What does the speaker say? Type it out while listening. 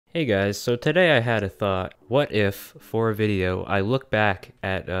Hey guys, so today I had a thought. What if, for a video, I look back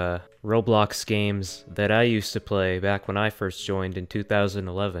at Roblox games that I used to play back when I first joined in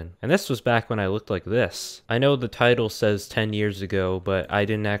 2011? And this was back when I looked like this. I know the title says 10 years ago, but I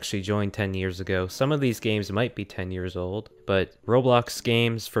didn't actually join 10 years ago. Some of these games might be 10 years old, but Roblox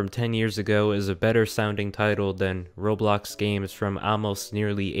games from 10 years ago is a better sounding title than Roblox games from almost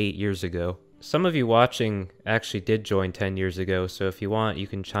nearly 8 years ago. Some of you watching actually did join 10 years ago, so if you want, you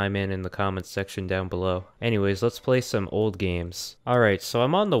can chime in the comments section down below. Anyways, let's play some old games. Alright, so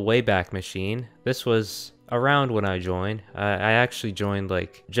I'm on the Wayback Machine. This was around when I joined. I actually joined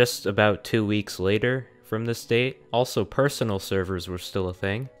like just about 2 weeks later from this date. Also, personal servers were still a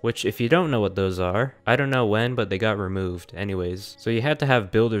thing, which if you don't know what those are, I don't know when, but they got removed anyways. So you had to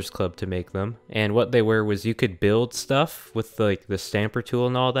have Builders Club to make them, and what they were was you could build stuff with like the stamper tool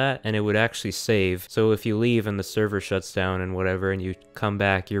and all that, and it would actually save. So if you leave and the server shuts down and whatever, and you come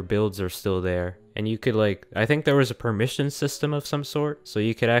back, your builds are still there. And you could like, I think there was a permission system of some sort, so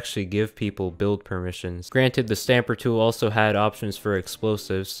you could actually give people build permissions. Granted, the stamper tool also had options for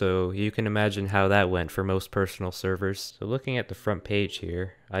explosives, so you can imagine how that went for most personal servers. So looking at the front page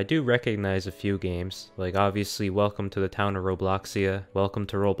here, I do recognize a few games, like obviously Welcome to the Town of Robloxia, Welcome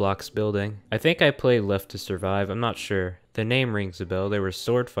to Roblox Building. I think I played Left to Survive, I'm not sure. The name rings a bell. There was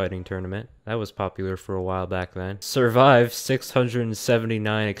Sword Fighting Tournament. That was popular for a while back then. Survive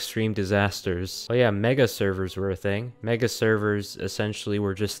 679 Extreme Disasters. Oh yeah, mega servers were a thing. Mega servers essentially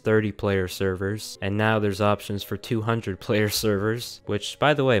were just 30-player servers, and now there's options for 200-player servers, which,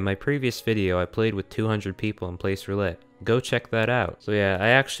 by the way, my previous video I played with 200 people in Place Roulette. Go check that out. So yeah, I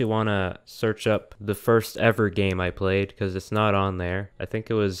actually want to search up the first ever game I played, because it's not on there. I think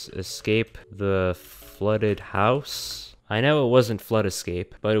it was Escape the Flooded House? I know it wasn't Flood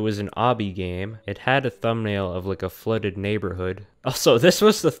Escape, but it was an obby game. It had a thumbnail of like a flooded neighborhood. Also, this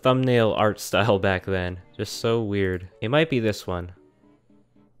was the thumbnail art style back then. Just so weird. It might be this one.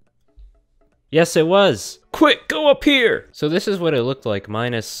 Yes, it was! Quick, go up here! So this is what it looked like,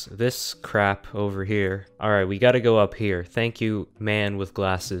 minus this crap over here. Alright, we gotta go up here. Thank you, man with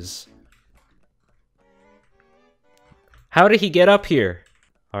glasses. How did he get up here?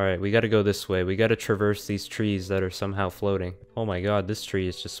 Alright, we gotta go this way. We gotta traverse these trees that are somehow floating. Oh my god, this tree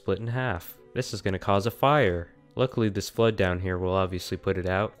is just split in half. This is gonna cause a fire. Luckily, this flood down here will obviously put it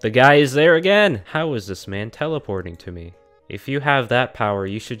out. The guy is there again! How is this man teleporting to me? If you have that power,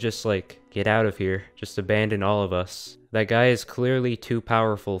 you should just, like, get out of here. Just abandon all of us. That guy is clearly too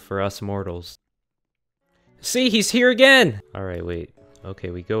powerful for us mortals. See, he's here again! Alright, wait. Okay,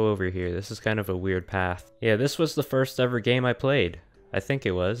 we go over here. This is kind of a weird path. Yeah, this was the first ever game I played. I think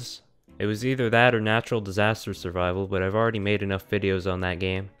it was. It was either that or Natural Disaster Survival, but I've already made enough videos on that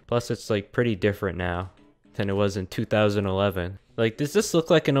game. Plus, it's like pretty different now than it was in 2011. Like, does this look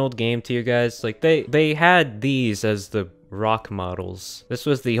like an old game to you guys? Like, they had these as the rock models. This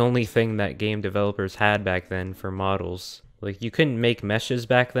was the only thing that game developers had back then for models. Like, you couldn't make meshes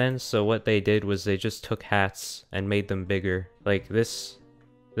back then, so what they did was they just took hats and made them bigger. Like, this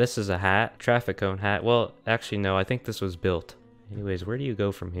is a hat. Traffic cone hat. Well, actually, no, I think this was built. Anyways, where do you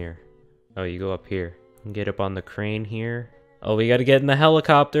go from here? Oh, you go up here. You can get up on the crane here. Oh, we gotta get in the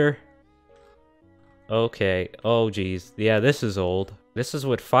helicopter. Okay. Oh, geez. Yeah, this is old. This is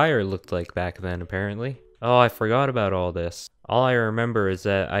what fire looked like back then, apparently. Oh, I forgot about all this. All I remember is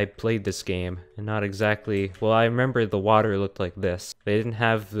that I played this game, and not exactly... Well, I remember the water looked like this. They didn't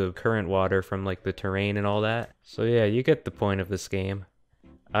have the current water from, like, the terrain and all that. So yeah, you get the point of this game.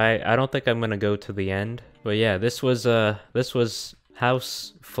 I don't think I'm gonna go to the end. But yeah, this was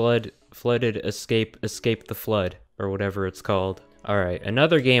House Flooded Escape the Flood, or whatever it's called. Alright,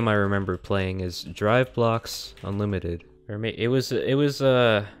 another game I remember playing is Roblox Unlimited. Or it was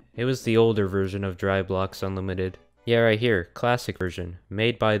the older version of Roblox Unlimited. Yeah, right here, classic version,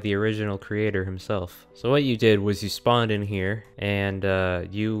 made by the original creator himself. So what you did was you spawned in here, and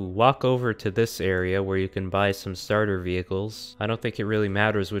you walk over to this area where you can buy some starter vehicles. I don't think it really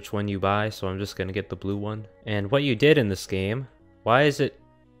matters which one you buy, so I'm just gonna get the blue one. And what you did in this game, why is it...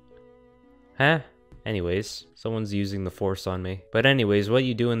 Huh? Anyways, someone's using the force on me. But anyways, what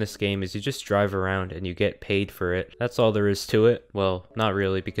you do in this game is you just drive around and you get paid for it. That's all there is to it. Well, not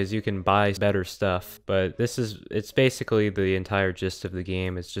really, because you can buy better stuff. But it's basically the entire gist of the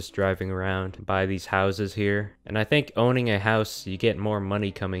game. It's just driving around, buy these houses here. And I think owning a house, you get more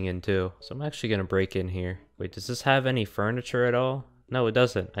money coming in too. So I'm actually gonna break in here. Wait, does this have any furniture at all? No, it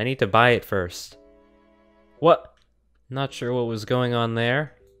doesn't. I need to buy it first. What? Not sure what was going on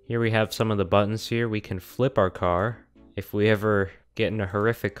there. Here we have some of the buttons here. We can flip our car. If we ever get in a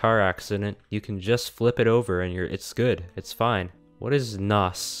horrific car accident, you can just flip it over and it's good. It's fine. What is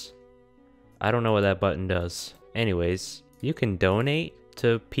NOS? I don't know what that button does. Anyways, you can donate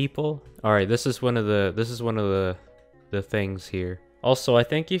to people. All right, this is one of the things here. Also, I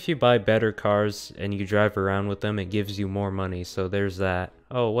think if you buy better cars and you drive around with them, it gives you more money. So there's that.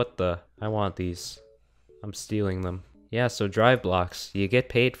 Oh, what the? I want these. I'm stealing them. Yeah, so drive blocks. You get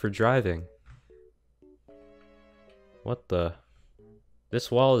paid for driving. What the? This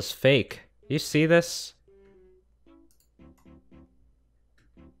wall is fake. You see this?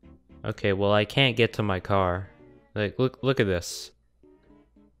 Okay, well, I can't get to my car. Like, look at this.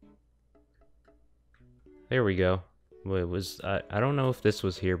 There we go. Well, I don't know if this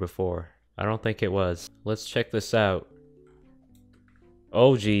was here before. I don't think it was. Let's check this out.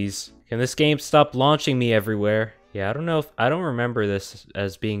 Oh, geez. Can this game stop launching me everywhere? Yeah, I don't remember this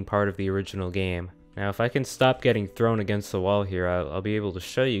as being part of the original game. Now, if I can stop getting thrown against the wall here, I'll be able to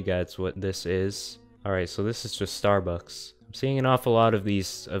show you guys what this is. Alright, so this is just Starbucks. I'm seeing an awful lot of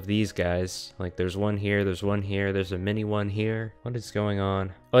these guys. Like, there's one here, there's a mini one here. What is going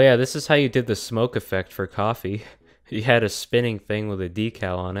on? Oh yeah, this is how you did the smoke effect for coffee. You had a spinning thing with a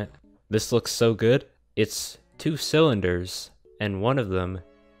decal on it. This looks so good. It's 2 cylinders, and one of them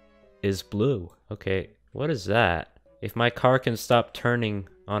is blue. Okay, what is that? If my car can stop turning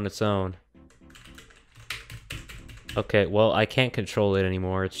on its own. Okay, well, I can't control it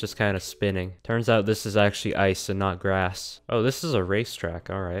anymore. It's just kind of spinning. Turns out this is actually ice and not grass. Oh, this is a racetrack.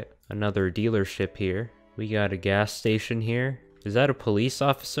 All right. Another dealership here. We got a gas station here. Is that a police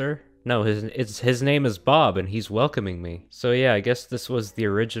officer? No, his name is Bob, and he's welcoming me. So yeah, I guess this was the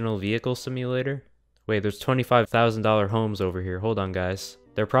original vehicle simulator. Wait, there's $25,000 homes over here. Hold on, guys.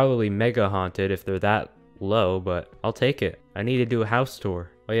 They're probably mega haunted if they're that low, but I'll take it. I need to do a house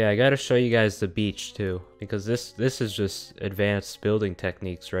tour. Oh yeah, I gotta show you guys the beach too, because this is just advanced building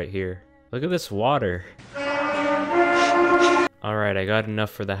techniques right here. Look at this water. Alright, I got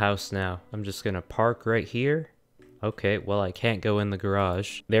enough for the house now. I'm just gonna park right here. Okay, well, I can't go in the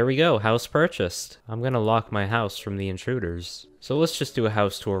garage. There we go, house purchased. I'm gonna lock my house from the intruders. So let's just do a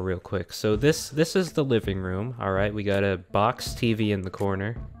house tour real quick. So this is the living room. Alright, we got a box TV in the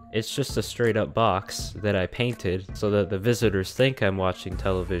corner. It's just a straight up box that I painted so that the visitors think I'm watching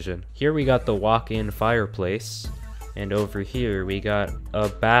television. Here we got the walk-in fireplace. And over here we got a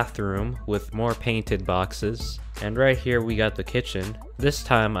bathroom with more painted boxes. And right here we got the kitchen. This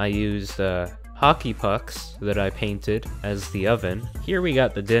time I used hockey pucks that I painted as the oven. Here we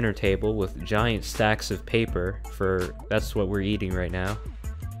got the dinner table with giant stacks of paper that's what we're eating right now.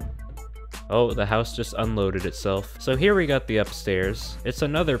 Oh, the house just unloaded itself. So here we got the upstairs. It's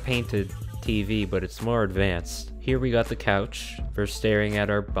another painted TV, but it's more advanced. Here we got the couch for staring at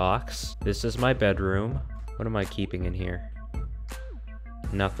our box. This is my bedroom. What am I keeping in here?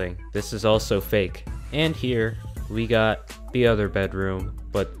 Nothing. This is also fake. And here we got the other bedroom,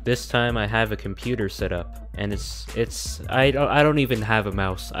 but this time I have a computer set up. And I don't even have a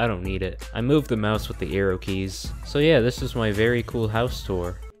mouse. I don't need it. I moved the mouse with the arrow keys. So yeah, this is my very cool house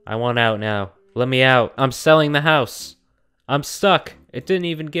tour. I want out now. Let me out. I'm selling the house. I'm stuck. It didn't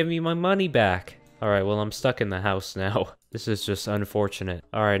even give me my money back. Alright, well, I'm stuck in the house now. This is just unfortunate.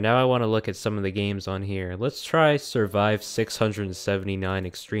 Alright, now I want to look at some of the games on here. Let's try Survive 679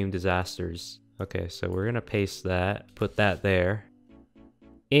 Extreme Disasters. Okay, so we're gonna paste that. Put that there.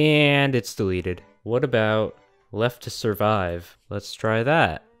 And it's deleted. What about Left to Survive? Let's try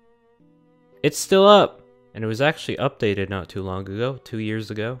that. It's still up! And it was actually updated not too long ago, 2 years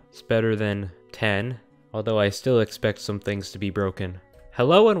ago. It's better than 10, although I still expect some things to be broken.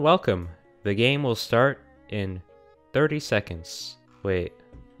 Hello and welcome. The game will start in 30 seconds. Wait,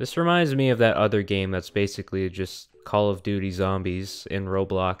 this reminds me of that other game that's basically just Call of Duty Zombies in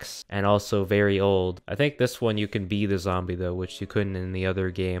Roblox, and also very old. I think this one you can be the zombie though, which you couldn't in the other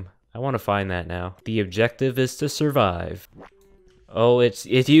game. I want to find that now. The objective is to survive. Oh, it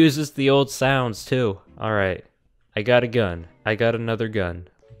uses the old sounds too. Alright, I got a gun. I got another gun.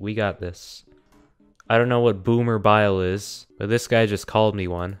 We got this. I don't know what boomer bile is, but this guy just called me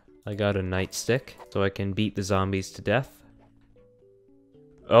one. I got a nightstick, so I can beat the zombies to death.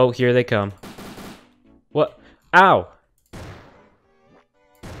 Oh, here they come. What? Ow!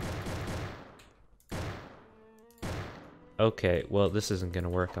 Okay, well, this isn't gonna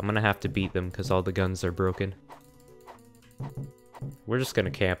work. I'm gonna have to beat them because all the guns are broken. We're just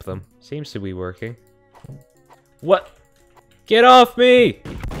gonna camp them. Seems to be working. What? Get off me!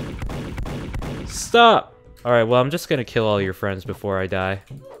 Stop! Alright, well, I'm just gonna kill all your friends before I die.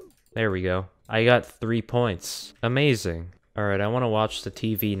 There we go. I got 3 points. Amazing. Alright, I want to watch the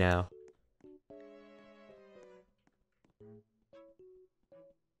TV now.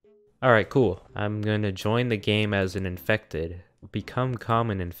 Alright, cool. I'm gonna join the game as an infected. Become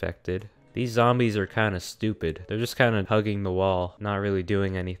common infected. These zombies are kind of stupid. They're just kind of hugging the wall, not really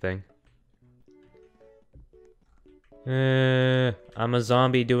doing anything. I'm a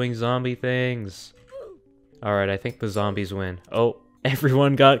zombie doing zombie things. Alright, I think the zombies win. Oh,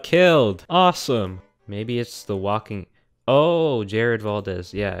 everyone got killed! Awesome! Maybe it's the walking... Oh, Jared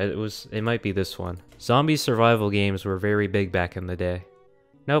Valdez. Yeah, it might be this one. Zombie survival games were very big back in the day.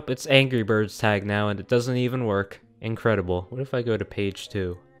 Nope, it's Angry Birds tag now, and it doesn't even work. Incredible. What if I go to page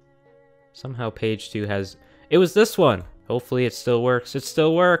 2? Somehow page 2 has... It was this one! Hopefully it still works. It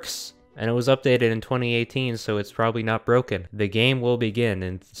still works! And it was updated in 2018, so it's probably not broken. The game will begin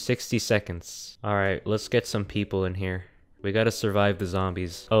in 60 seconds. Alright, let's get some people in here. We gotta survive the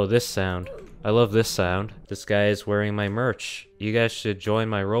zombies. Oh, this sound. I love this sound. This guy is wearing my merch. You guys should join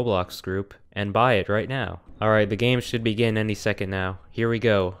my Roblox group and buy it right now. Alright, the game should begin any second now. Here we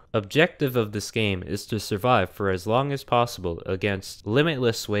go. Objective of this game is to survive for as long as possible against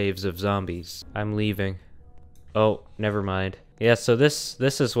limitless waves of zombies. I'm leaving. Oh, never mind. Yeah, so this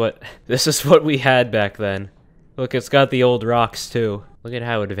is what we had back then. Look, it's got the old rocks too. Look at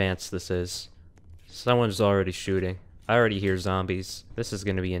how advanced this is. Someone's already shooting. I already hear zombies. This is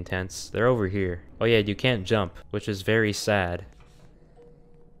gonna be intense. They're over here. Oh yeah, you can't jump, which is very sad.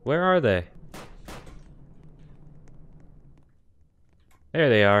 Where are they? There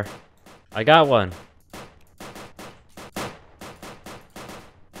they are. I got one.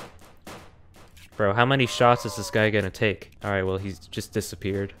 Bro, how many shots is this guy gonna take? Alright, well, he's just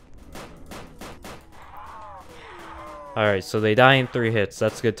disappeared. Alright, so they die in 3 hits.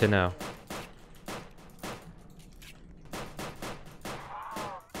 That's good to know.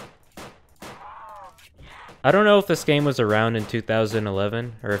 I don't know if this game was around in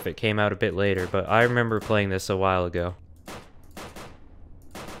 2011 or if it came out a bit later, but I remember playing this a while ago.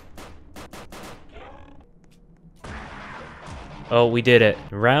 Oh, we did it.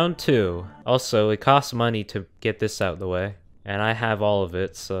 Round 2. Also, it costs money to get this out of the way. And I have all of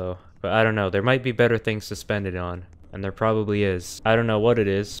it, so... But I don't know, there might be better things to spend it on. And there probably is. I don't know what it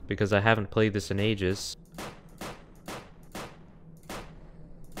is, because I haven't played this in ages.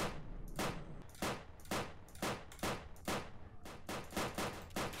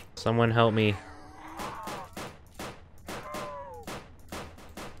 Someone help me.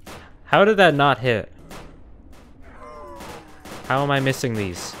 How did that not hit? How am I missing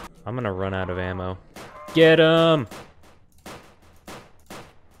these? I'm gonna run out of ammo. Get 'em!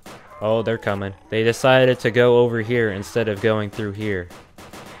 Oh, they're coming. They decided to go over here instead of going through here.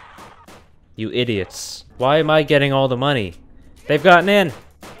 You idiots. Why am I getting all the money? They've gotten in!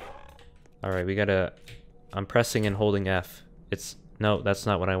 Alright, we gotta... I'm pressing and holding F. No, that's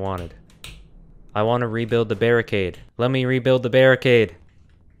not what I wanted. I want to rebuild the barricade. Let me rebuild the barricade!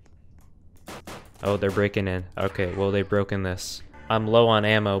 Oh, they're breaking in. Okay, well, they've broken this. I'm low on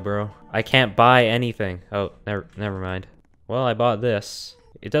ammo, bro. I can't buy anything. Oh, never mind. Well, I bought this.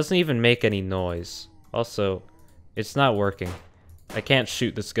 It doesn't even make any noise. Also, it's not working. I can't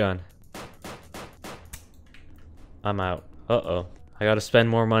shoot this gun. I'm out. Uh-oh. I gotta spend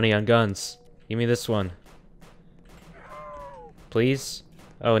more money on guns. Give me this one. Please?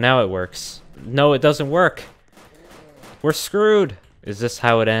 Oh, now it works. No, it doesn't work! We're screwed! Is this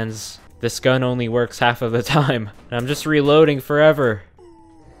how it ends? This gun only works half of the time. I'm just reloading forever.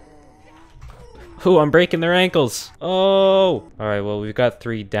 Ooh, I'm breaking their ankles! Oh! Alright, well, we've got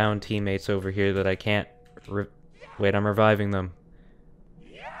 3 down teammates over here that I can't... Wait, I'm reviving them.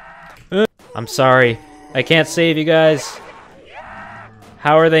 I'm sorry. I can't save you guys.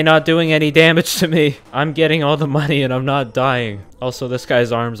 How are they not doing any damage to me? I'm getting all the money and I'm not dying. Also, this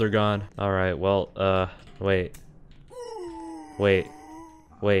guy's arms are gone. Alright, well, wait. Wait.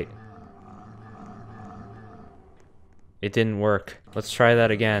 It didn't work. Let's try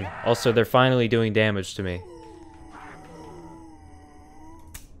that again. Also, they're finally doing damage to me.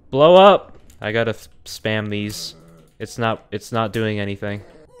 Blow up! I gotta spam these. It's not doing anything.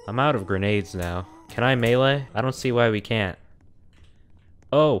 I'm out of grenades now. Can I melee? I don't see why we can't.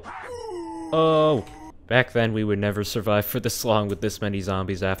 Oh! Oh! Back then, we would never survive for this long with this many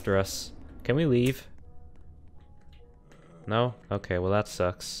zombies after us. Can we leave? No? Okay, well that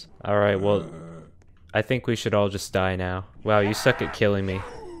sucks. Alright, well... I think we should all just die now. Wow, you suck at killing me.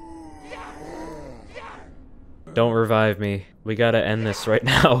 Don't revive me. We gotta end this right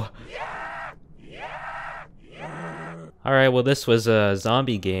now. Alright, well this was a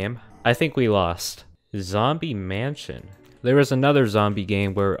zombie game. I think we lost. Zombie Mansion. There was another zombie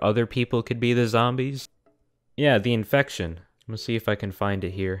game where other people could be the zombies. Yeah, The Infection. I'm gonna see if I can find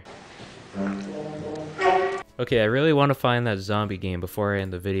it here. Okay, I really want to find that zombie game before I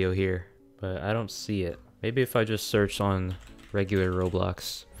end the video here, but I don't see it. Maybe if I just search on regular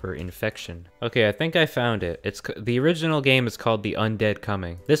Roblox for infection. Okay, I think I found it. The original game is called The Undead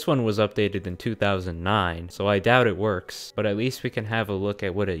Coming. This one was updated in 2009, so I doubt it works, but at least we can have a look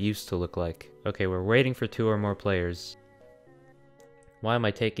at what it used to look like. Okay, we're waiting for 2 or more players. Why am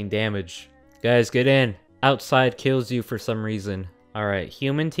I taking damage? Guys, get in! Outside kills you for some reason. Alright,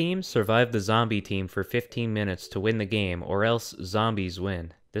 human team, survive the zombie team for 15 minutes to win the game, or else zombies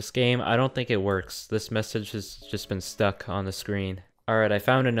win. This game, I don't think it works. This message has just been stuck on the screen. Alright, I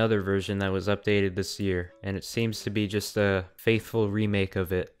found another version that was updated this year, and it seems to be just a faithful remake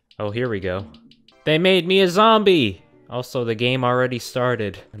of it. Oh, here we go. They made me a zombie! Also, the game already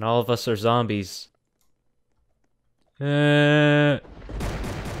started, and all of us are zombies. Oh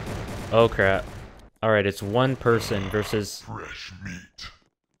crap. Alright, it's 1 person versus... fresh meat.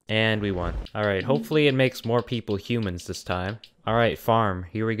 And we won. Alright, hopefully it makes more people humans this time. Alright, farm,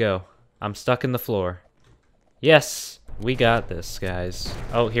 here we go. I'm stuck in the floor. Yes! We got this, guys.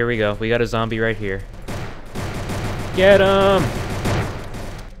 Oh, here we go. We got a zombie right here. Get him!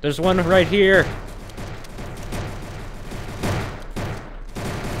 There's one right here!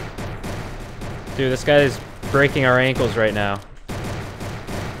 Dude, this guy is breaking our ankles right now.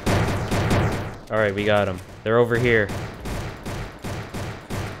 Alright, we got him. They're over here.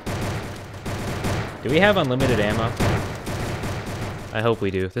 Do we have unlimited ammo? I hope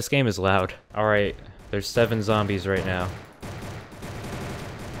we do. This game is loud. Alright, there's 7 zombies right now.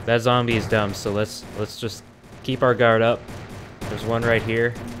 That zombie is dumb, so let's just keep our guard up. There's one right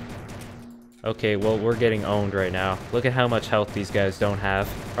here. Okay, well, we're getting owned right now. Look at how much health these guys don't have.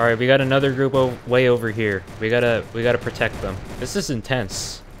 Alright, we got another group way over here. We gotta protect them. This is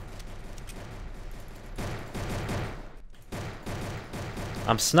intense.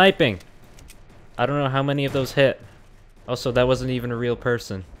 I'm sniping! I don't know how many of those hit. Also, that wasn't even a real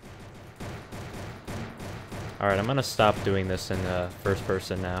person. Alright, I'm gonna stop doing this in first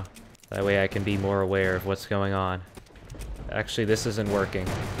person now. That way I can be more aware of what's going on. Actually, this isn't working.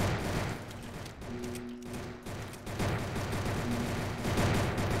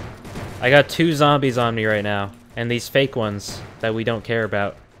 I got 2 zombies on me right now. And these fake ones that we don't care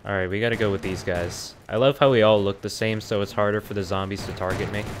about. Alright, we gotta go with these guys. I love how we all look the same, so it's harder for the zombies to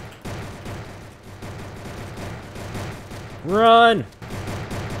target me. Run!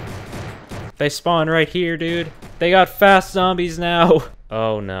 They spawn right here, dude. They got fast zombies now!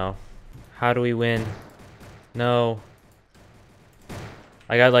 Oh no. How do we win? No.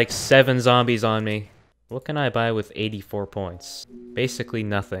 I got like 7 zombies on me. What can I buy with 84 points? Basically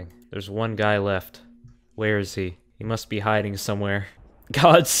nothing. There's 1 guy left. Where is he? He must be hiding somewhere.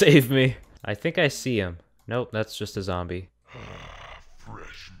 God save me! I think I see him. Nope, that's just a zombie.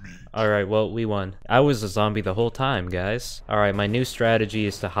 Fresh meat. Alright, well, we won. I was a zombie the whole time, guys. Alright, my new strategy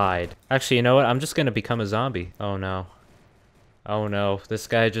is to hide. Actually, you know what? I'm just gonna become a zombie. Oh no. Oh no, this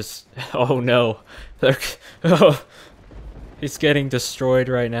guy just... Oh no. Oh. He's getting destroyed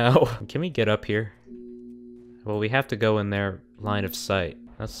right now. Can we get up here? Well, we have to go in their line of sight.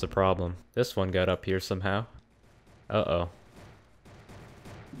 That's the problem. This one got up here somehow. Uh-oh.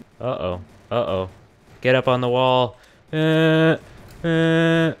 Uh-oh. Uh-oh. Get up on the wall. Wait,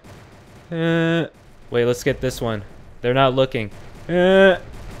 let's get this one. They're not looking.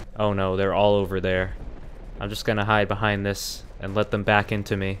 Oh no, they're all over there. I'm just gonna hide behind this and let them back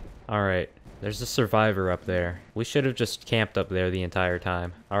into me. Alright, there's a survivor up there. We should have just camped up there the entire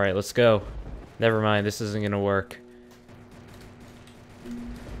time. Alright, let's go. Never mind, this isn't gonna work.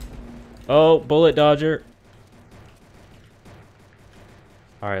 Oh, bullet dodger.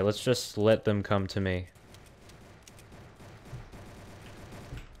 Alright, let's just let them come to me.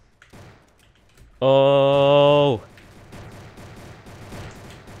 Oh!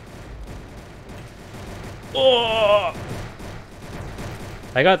 Oh!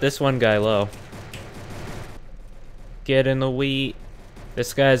 I got this one guy low. Get in the wheat.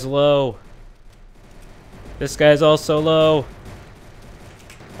 This guy's low. This guy's also low.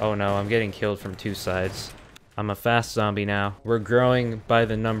 Oh no, I'm getting killed from 2 sides. I'm a fast zombie now. We're growing by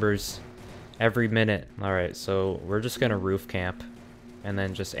the numbers every minute. Alright, so we're just gonna roof camp and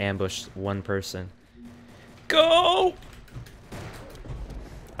then just ambush 1 person. Go!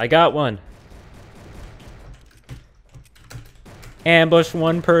 I got one. Ambush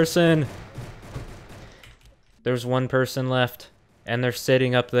 1 person. There's 1 person left. And they're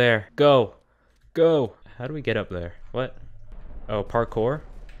sitting up there. Go. Go. How do we get up there? What? Oh, parkour?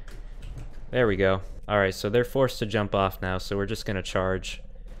 There we go. Alright, so they're forced to jump off now, so we're just gonna charge.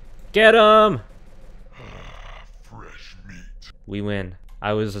 Get 'em! Fresh meat. We win.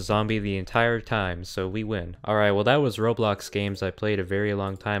 I was a zombie the entire time, so we win. Alright, well that was Roblox games I played a very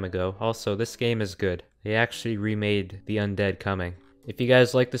long time ago. Also, this game is good. They actually remade The Undead Coming. If you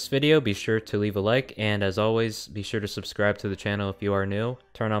guys like this video, be sure to leave a like, and as always, be sure to subscribe to the channel if you are new.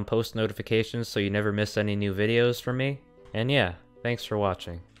 Turn on post notifications so you never miss any new videos from me. And yeah, thanks for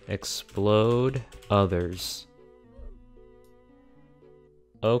watching. Explode others.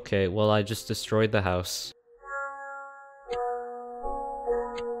 Okay, well I just destroyed the house.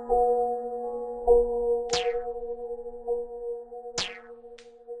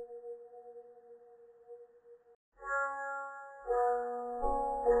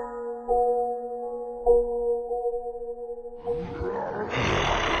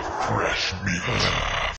 Fresh meat.